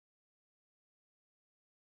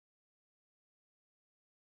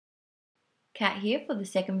Kat here for the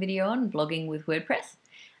second video on blogging with WordPress.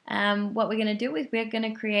 What we're going to do is we're going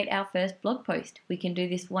to create our first blog post. We can do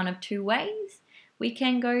this one of two ways. We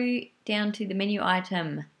can go down to the menu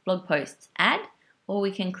item blog posts add, or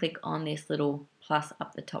we can click on this little plus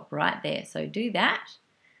up the top right there. So do that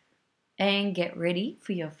and get ready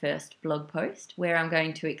for your first blog post, where I'm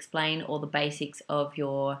going to explain all the basics of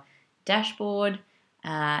your dashboard,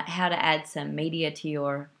 how to add some media to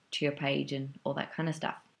your page and all that kind of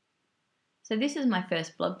stuff. So this is my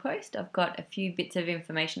first blog post. I've got a few bits of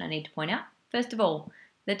information I need to point out. First of all,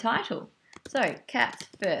 the title. So Kat's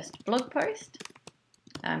first blog post.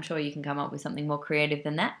 I'm sure you can come up with something more creative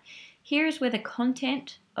than that. Here is where the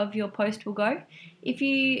content of your post will go. If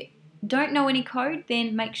you don't know any code,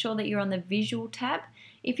 then make sure that you're on the visual tab.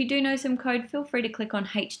 If you do know some code, feel free to click on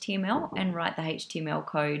HTML and write the HTML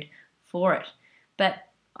code for it. But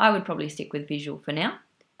I would probably stick with visual for now.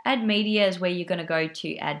 Add media is where you're going to go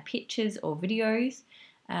to add pictures or videos.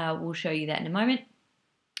 We'll show you that in a moment.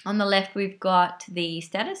 On the left, we've got the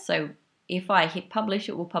status. So if I hit publish,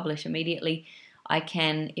 it will publish immediately. I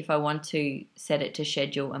can, if I want to, set it to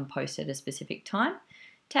schedule and post at a specific time.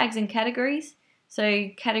 Tags and categories. So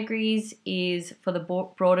categories is for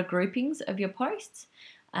the broader groupings of your posts.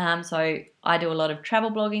 So I do a lot of travel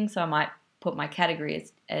blogging, so I might put my category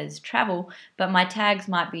as travel, but my tags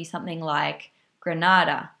might be something like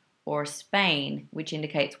Granada or Spain, which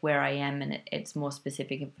indicates where I am, and it's more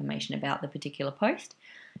specific information about the particular post.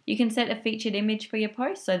 You can set a featured image for your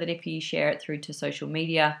post so that if you share it through to social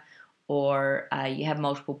media, or you have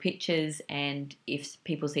multiple pictures, and if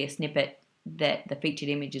people see a snippet, that the featured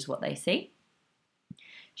image is what they see.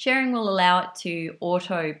 Sharing will allow it to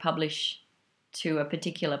auto publish to a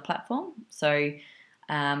particular platform. So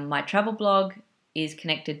my travel blog is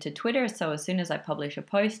connected to Twitter, so as soon as I publish a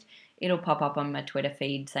post, it'll pop up on my Twitter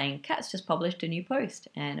feed saying Kat's just published a new post,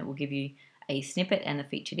 and it will give you a snippet and a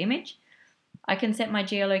featured image. I can set my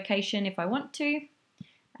geolocation if I want to.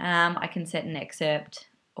 I can set an excerpt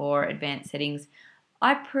or advanced settings.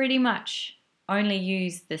 I pretty much only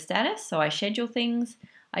use the status, so I schedule things.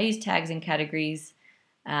 I use tags and categories.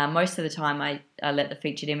 Most of the time I let the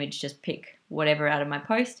featured image just pick whatever out of my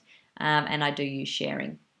post, and I do use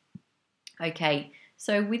sharing. Okay,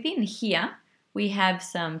 so within here we have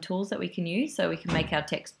some tools that we can use. So we can make our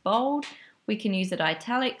text bold, we can use it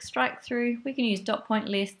italic, strike through, we can use dot point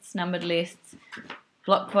lists, numbered lists,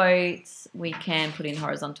 block quotes, we can put in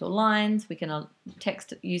horizontal lines, we can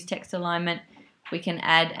use text alignment, we can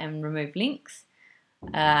add and remove links,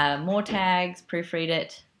 more tags, proofread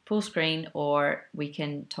it, full screen, or we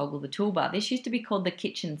can toggle the toolbar. This used to be called the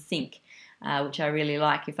kitchen sink, which I really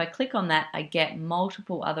like. If I click on that, I get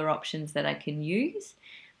multiple other options that I can use.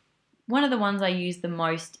 One of the ones I use the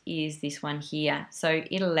most is this one here. So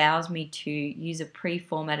it allows me to use a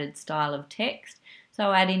pre-formatted style of text. So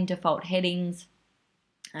I'll add in default headings.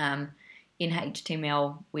 In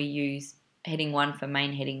HTML, we use heading 1 for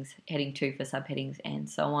main headings, heading 2 for subheadings, and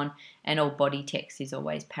so on. And all body text is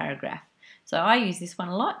always paragraph. So I use this one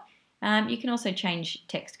a lot. You can also change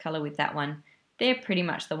text color with that one. They're pretty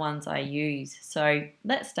much the ones I use. So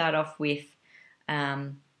let's start off with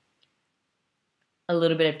a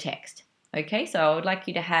little bit of text. Okay, so I would like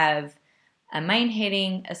you to have a main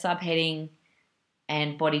heading, a subheading,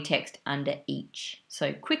 and body text under each.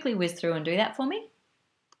 So quickly whiz through and do that for me.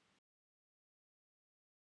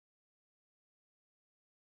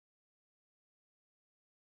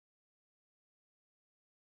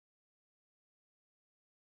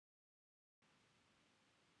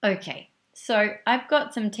 Okay, so I've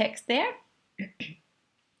got some text there.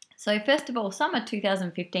 So first of all, summer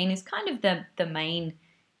 2015 is kind of the main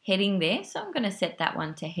heading there, so I'm going to set that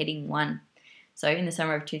one to heading 1. So in the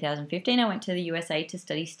summer of 2015, I went to the USA to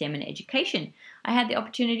study STEM and education. I had the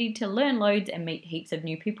opportunity to learn loads and meet heaps of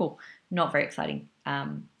new people. Not very exciting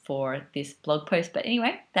for this blog post, but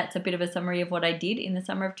anyway, that's a bit of a summary of what I did in the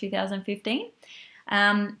summer of 2015.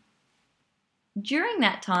 During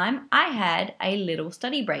that time, I had a little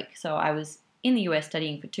study break. So I was in the US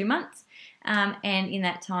studying for 2 months, and in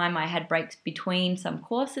that time I had breaks between some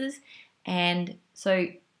courses, and so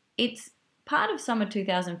it's part of summer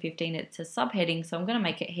 2015. It's a subheading, so I'm going to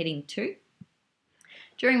make it heading 2.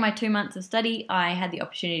 During my 2 months of study, I had the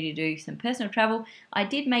opportunity to do some personal travel. I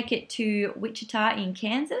did make it to Wichita in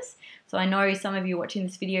Kansas. So I know some of you watching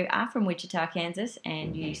this video are from Wichita, Kansas,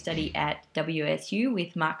 and you study at WSU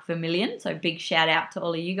with Mark Vermillion. So big shout out to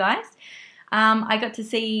all of you guys. I got to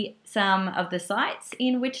see some of the sites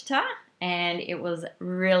in Wichita, and it was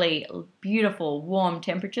really beautiful, warm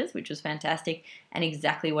temperatures, which was fantastic and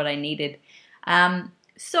exactly what I needed.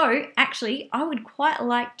 So actually, I would quite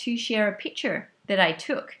like to share a picture that I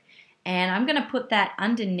took. And I'm going to put that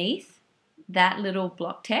underneath that little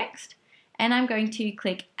block text, and I'm going to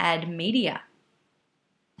click Add Media.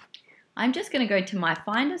 I'm just going to go to my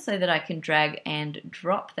Finder so that I can drag and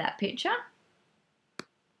drop that picture.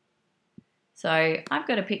 So I've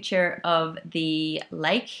got a picture of the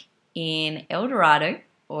lake in El Dorado,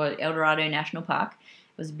 or El Dorado National Park.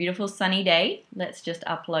 It was a beautiful sunny day. Let's just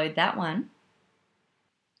upload that one.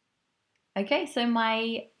 Okay, so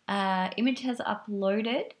my image has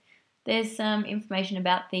uploaded. There's some information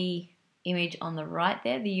about the image on the right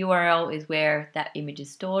there. The URL is where that image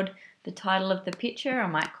is stored. The title of the picture, I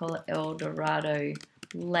might call it El Dorado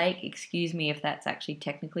Lake. Excuse me if that's actually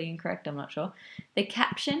technically incorrect, I'm not sure. The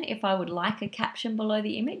caption, if I would like a caption below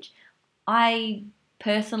the image. I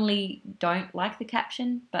personally don't like the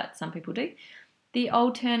caption, but some people do. The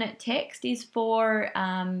alternate text is for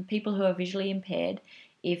people who are visually impaired.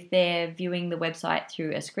 If they're viewing the website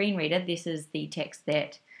through a screen reader, this is the text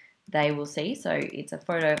that they will see. So it's a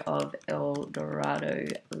photo of El Dorado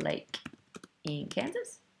Lake in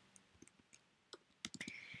Kansas.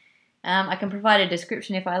 I can provide a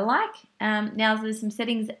description if I like. Now there's some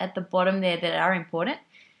settings at the bottom there that are important.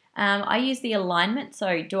 I use the alignment,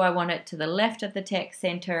 so do I want it to the left of the text,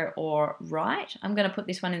 center, or right? I'm going to put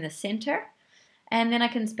this one in the center. And then I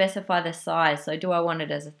can specify the size. So do I want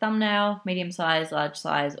it as a thumbnail, medium size, large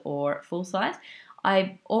size, or full size?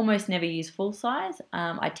 I almost never use full size.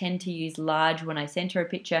 I tend to use large when I center a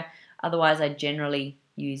picture. Otherwise, I generally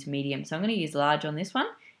use medium. So I'm going to use large on this one,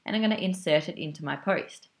 and I'm going to insert it into my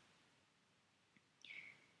post.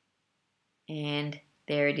 And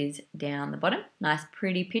there it is down the bottom. Nice,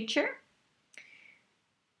 pretty picture.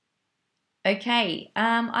 Okay,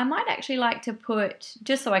 I might actually like to put,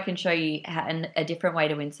 just so I can show you a different way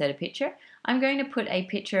to insert a picture, I'm going to put a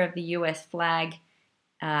picture of the US flag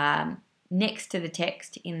next to the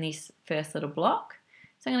text in this first little block.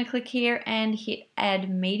 So I'm going to click here and hit Add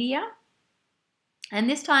Media. And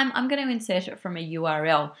this time I'm going to insert it from a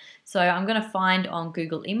URL. So I'm going to find on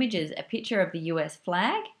Google Images a picture of the US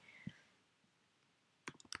flag.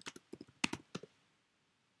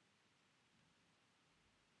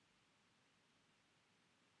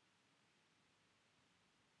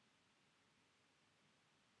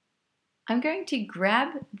 I'm going to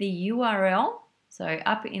grab the URL, so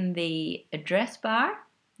up in the address bar,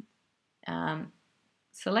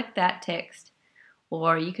 select that text,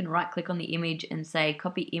 or you can right click on the image and say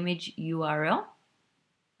copy image URL.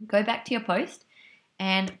 Go back to your post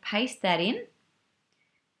and paste that in.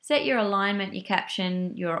 Set your alignment, your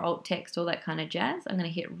caption, your alt text, all that kind of jazz. I'm going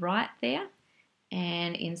to hit right there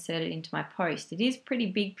and insert it into my post. It is a pretty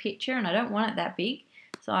big picture and I don't want it that big.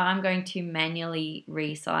 So I'm going to manually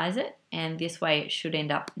resize it, and this way it should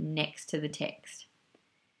end up next to the text.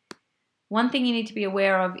 One thing you need to be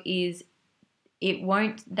aware of is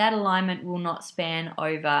that alignment will not span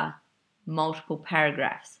over multiple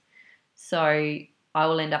paragraphs. So I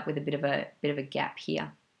will end up with a bit of a gap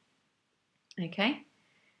here. Okay.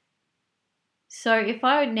 So if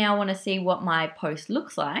I now want to see what my post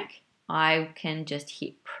looks like, I can just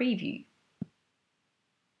hit preview.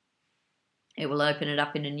 It will open it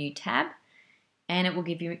up in a new tab and it will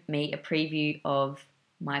give me a preview of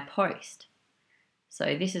my post.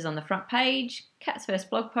 So this is on the front page, Cat's first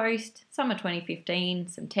blog post, summer 2015,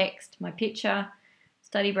 some text, my picture,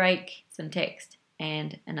 study break, some text,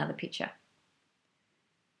 and another picture.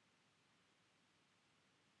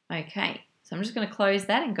 Okay, so I'm just going to close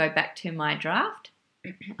that and go back to my draft.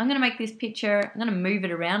 I'm going to make this picture, I'm going to move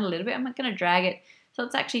it around a little bit. I'm going to drag it so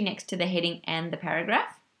it's actually next to the heading and the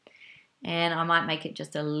paragraph. And I might make it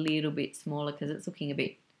just a little bit smaller because it's looking a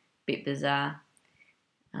bit bizarre.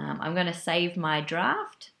 I'm going to save my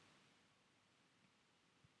draft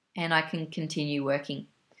and I can continue working.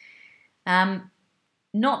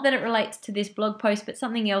 Not that it relates to this blog post, but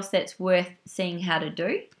something else that's worth seeing how to do.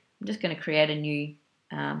 I'm just going to create a new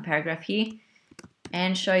paragraph here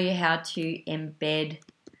and show you how to embed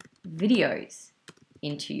videos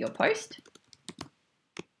into your post.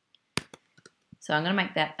 So I'm going to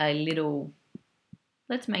make that a little,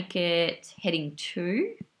 let's make it heading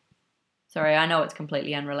 2. Sorry, I know it's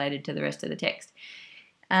completely unrelated to the rest of the text.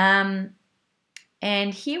 And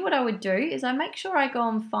here what I would do is I make sure I go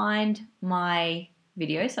and find my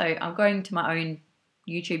video. So I'm going to my own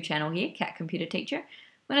YouTube channel here, Cat Computer Teacher.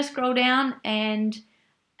 I'm going to scroll down, and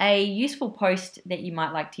a useful post that you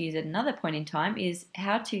might like to use at another point in time is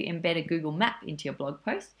how to embed a Google map into your blog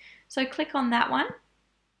post. So click on that one.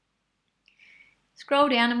 Scroll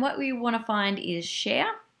down, and what we want to find is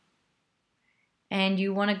share, and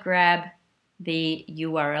you want to grab the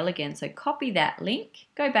URL again. So copy that link,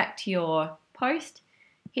 go back to your post,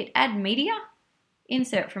 hit add media,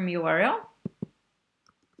 insert from URL,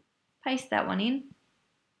 paste that one in,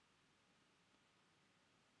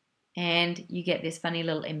 and you get this funny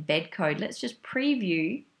little embed code. Let's just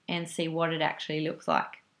preview and see what it actually looks like.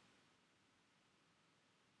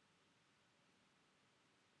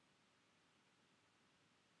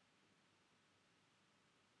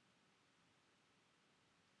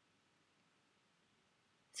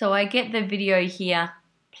 So I get the video here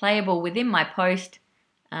playable within my post.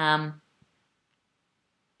 You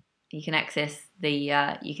can access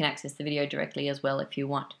the video directly as well if you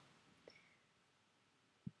want.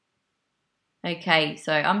 Okay,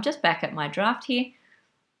 so I'm just back at my draft here.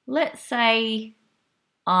 Let's say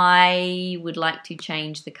I would like to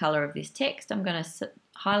change the color of this text. I'm going to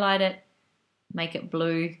highlight it, make it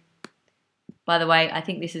blue. By the way, I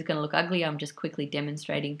think this is going to look ugly. I'm just quickly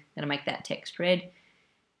demonstrating. I'm going to make that text red.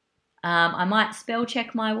 I might spell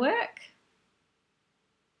check my work.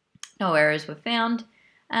 No errors were found.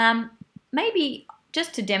 Maybe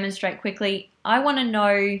just to demonstrate quickly, I want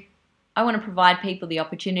to provide people the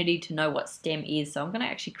opportunity to know what STEM is. So I'm going to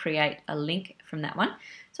actually create a link from that one.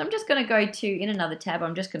 So I'm just going to go to, in another tab,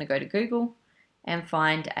 I'm just going to go to Google and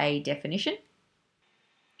find a definition.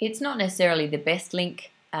 It's not necessarily the best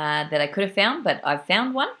link that I could have found, but I've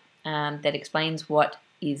found one that explains what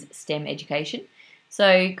is STEM education.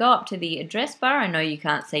 So go up to the address bar. I know you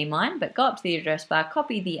can't see mine, but go up to the address bar,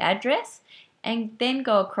 copy the address, and then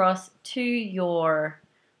go across to your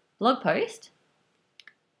blog post.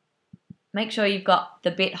 Make sure you've got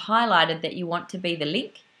the bit highlighted that you want to be the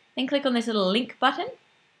link. Then click on this little link button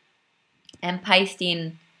and paste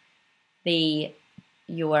in the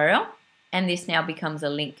URL, and this now becomes a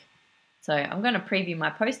link. So I'm going to preview my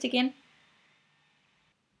post again.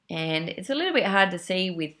 And it's a little bit hard to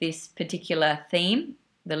see with this particular theme.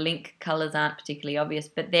 The link colors aren't particularly obvious,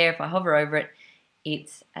 but there, if I hover over it,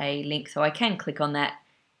 it's a link. So I can click on that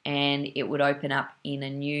and it would open up in a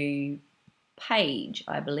new page,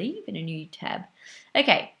 I believe, in a new tab.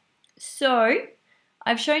 Okay, so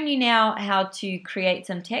I've shown you now how to create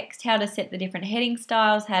some text, how to set the different heading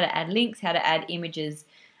styles, how to add links, how to add images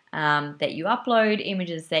that you upload,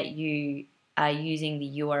 images that you are using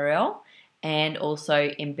the URL, and also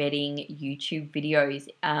embedding YouTube videos.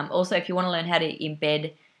 Also, if you want to learn how to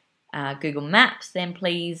embed Google Maps, then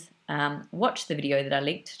please watch the video that I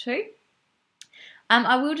linked to.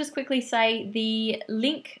 I will just quickly say the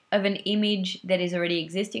link of an image that is already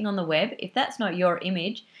existing on the web, if that's not your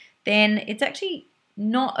image, then it's actually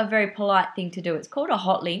not a very polite thing to do. It's called a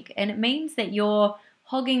hot link, and it means that you're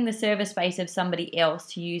hogging the server space of somebody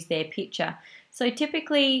else to use their picture. So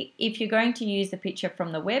typically, if you're going to use the picture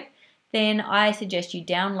from the web, then I suggest you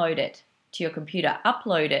download it to your computer,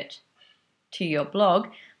 upload it to your blog,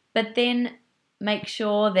 but then make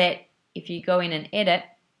sure that if you go in and edit,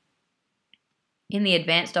 in the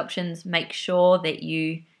advanced options, make sure that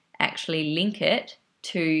you actually link it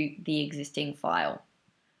to the existing file.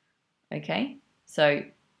 Okay, so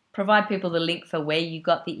provide people the link for where you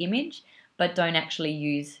got the image, but don't actually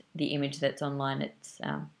use the image that's online. It's,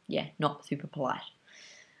 yeah, not super polite.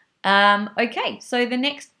 Okay, so the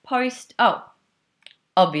next post,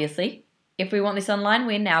 obviously, if we want this online,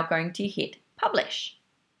 we're now going to hit publish.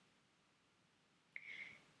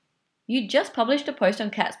 You just published a post on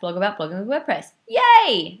Kat's blog about blogging with WordPress.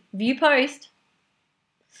 Yay! View post.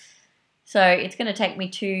 So it's going to take me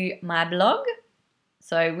to my blog.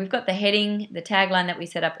 So we've got the heading, the tagline that we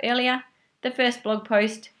set up earlier, the first blog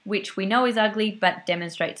post, which we know is ugly but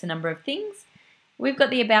demonstrates a number of things. We've got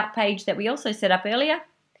the about page that we also set up earlier,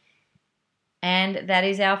 and that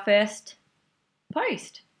is our first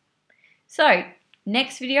post. So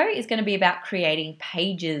next video is going to be about creating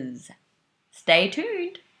pages. Stay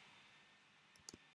tuned.